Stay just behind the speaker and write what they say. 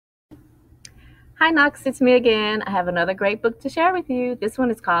Hi, Knox. It's me again. I have another great book to share with you. This one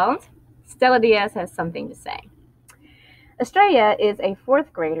is called Stella Diaz Has Something to Say. Estrella is a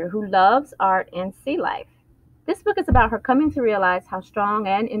fourth grader who loves art and sea life. This book is about her coming to realize how strong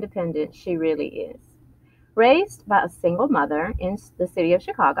and independent she really is. Raised by a single mother in the city of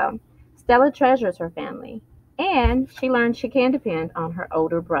Chicago, Stella treasures her family, and she learns she can depend on her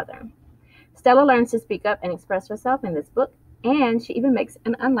older brother. Stella learns to speak up and express herself in this book, and she even makes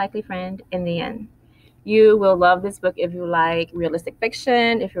an unlikely friend in the end. You will love this book if you like realistic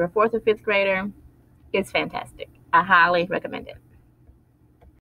fiction. If you're a fourth or fifth grader, it's fantastic. I highly recommend it.